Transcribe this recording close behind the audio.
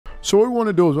So what we want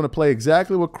to do is want to play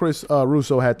exactly what Chris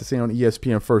Russo had to say on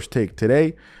ESPN First Take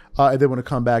today, and then want to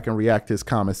come back and react to his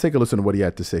comments. Take a listen to what he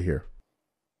had to say here.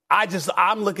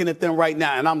 I'm looking at them right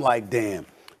now, and I'm like, damn,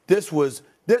 I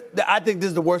think this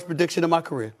is the worst prediction of my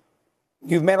career.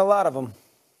 You've made a lot of them.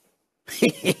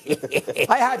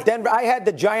 I had Denver. I had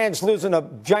the Giants losing to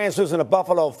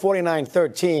Buffalo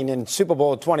 49-13 in Super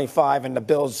Bowl 25, and the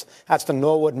Bills. That's the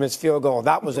Norwood missed field goal.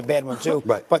 That was a bad one too.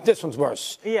 Right. But this one's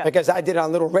worse. Yeah. Because I did it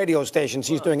on little radio stations.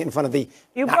 He's doing it in front of the.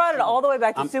 You brought it all the way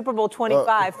back to Super Bowl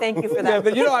 25. Thank you for that. Yeah,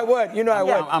 but I would. I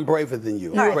would. I'm braver than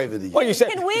you. Right. I'm braver than you. Well, you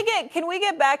said. Can we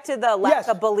get back to the lack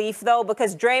of belief though?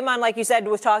 Because Draymond, like you said,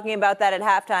 was talking about that at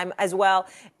halftime as well,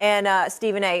 and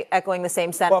Stephen A. echoing the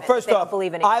same sentiment. Well, first they off, don't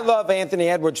believe anymore. I love Anthony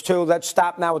Edwards too. Let's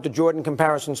stop now with the Jordan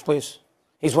comparisons, please.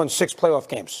 He's won 6 playoff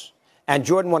games. And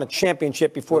Jordan won a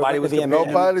championship before he went to the NBA.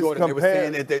 Nobody's Jordan,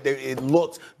 comparing. It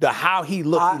looks, how he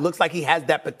looks, he looks like he has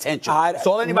that potential.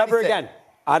 Never again.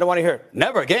 I don't want to hear it.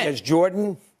 Never again. There's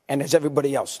Jordan and there's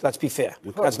everybody else. Let's be fair.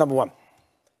 That's number one.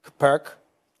 Perk.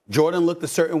 Jordan looked a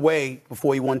certain way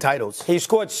before he won titles. He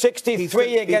scored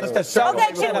 63 against the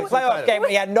Celtics in a playoff game.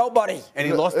 He had nobody. And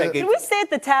he lost that game. Can we stay at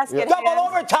the task at Double hand?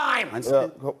 overtime.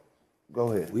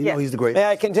 Go ahead. We know he's the greatest. May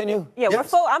I continue? Yeah,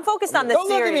 I'm focused on this Don't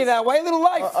series. look at me that way. A little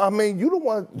life. I mean, you don't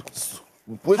want.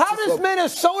 How does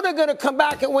Minnesota going to come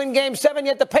back and win Game 7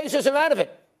 yet the Pacers are out of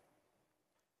it?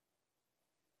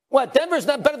 What, Denver's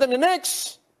not better than the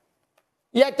Knicks?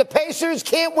 Yet the Pacers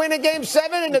can't win a Game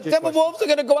 7 and the Timberwolves are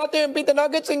going to go out there and beat the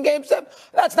Nuggets in Game 7?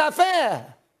 That's not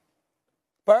fair.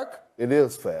 Burke? It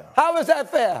is fair. How is that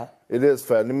fair? It is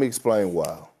fair. Let me explain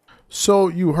why. So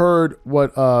you heard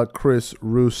what Chris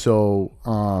Russo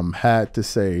had to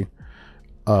say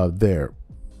there.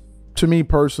 To me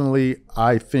personally,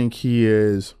 I think he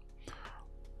is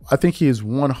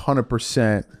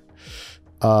 100%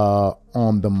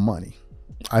 on the money.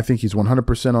 I think he's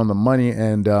 100% on the money,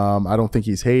 and I don't think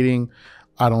he's hating.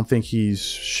 I don't think he's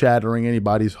shattering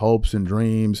anybody's hopes and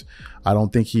dreams. I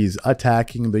don't think he's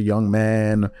attacking the young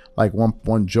man. Like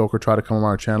one joker tried to come on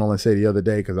our channel and say the other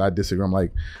day, because I disagree. I'm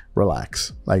like,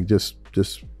 relax. Like, just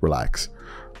relax.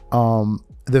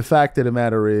 The fact of the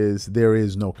matter is there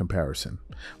is no comparison.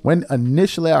 When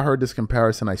initially I heard this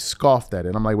comparison, I scoffed at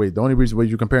it. I'm like, wait, the only reason why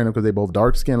you're comparing them because they both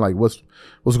dark skin? Like, what's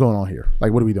going on here?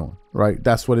 Like, what are we doing? Right?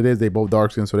 That's what it is. They both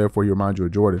dark skin, so therefore you remind you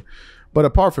of Jordan. But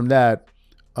apart from that,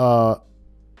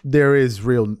 there is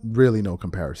really no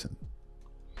comparison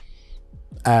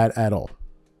at all.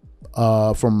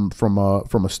 From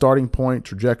a starting point,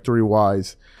 trajectory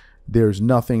wise, there's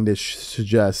nothing that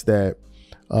suggests that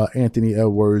Anthony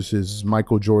Edwards is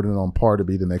Michael Jordan on par to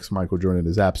be the next Michael Jordan.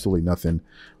 There's absolutely nothing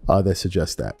that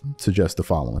suggests the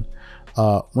following.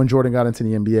 When Jordan got into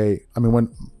the NBA, when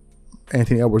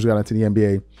Anthony Edwards got into the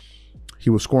NBA, he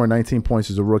was scoring 19 points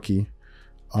as a rookie,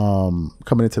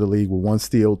 coming into the league with 1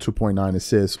 steal, 2.9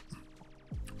 assists,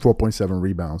 4.7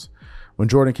 rebounds. When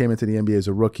Jordan came into the NBA as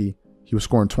a rookie, he was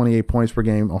scoring 28 points per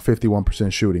game on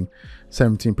 51% shooting,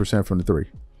 17% from the three.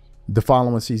 The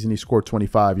following season, he scored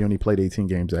 25. He only played 18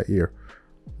 games that year.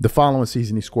 The following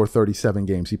season, he scored 37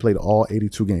 games. He played all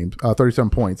 82 games, 37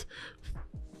 points.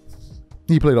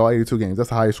 He played all 82 games. That's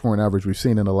the highest scoring average we've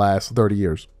seen in the last 30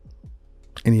 years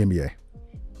in the NBA.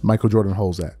 Michael Jordan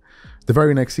holds that. The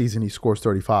very next season, he scores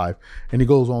 35, and he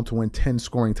goes on to win 10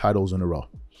 scoring titles in a row.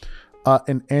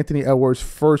 In Anthony Edwards'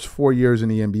 first 4 years in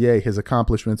the NBA, his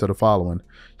accomplishments are the following.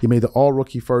 He made the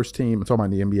all-rookie first team. I'm talking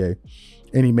about the NBA.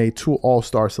 And he made 2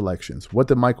 all-star selections. What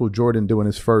did Michael Jordan do in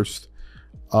his first,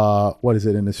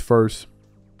 in his first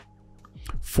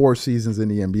 4 seasons in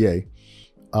the NBA?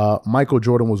 Michael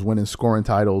Jordan was winning scoring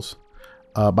titles.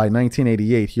 By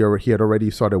 1988, he had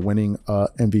already started winning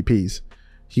MVPs.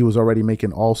 He was already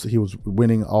he was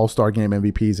winning all-star game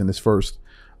MVPs in his first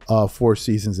 4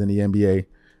 seasons in the NBA.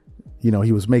 You know,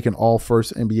 he was making all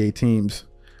first NBA teams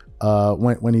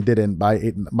when he did it. And by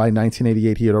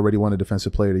 1988, he had already won a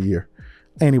Defensive Player of the Year.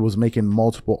 And he was making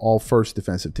multiple all-first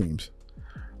defensive teams.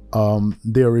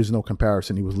 There is no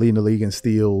comparison. He was leading the league in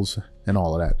steals and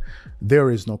all of that.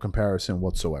 There is no comparison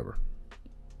whatsoever.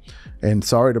 And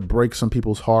sorry to break some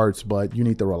people's hearts, but you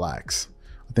need to relax.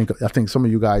 I think some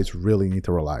of you guys really need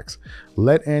to relax.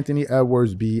 Let Anthony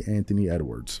Edwards be Anthony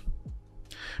Edwards.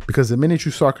 Because the minute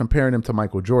you start comparing him to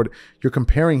Michael Jordan, you're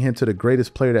comparing him to the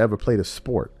greatest player to ever play the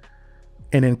sport.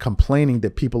 And then complaining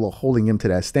that people are holding him to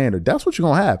that standard. That's what you're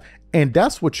going to have. And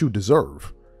that's what you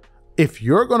deserve. If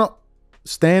you're going to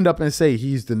stand up and say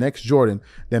he's the next Jordan,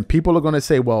 then people are going to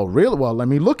say, well, let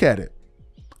me look at it.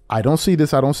 I don't see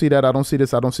this. I don't see that. I don't see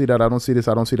this. I don't see that. I don't see this.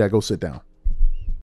 I don't see that. Go sit down.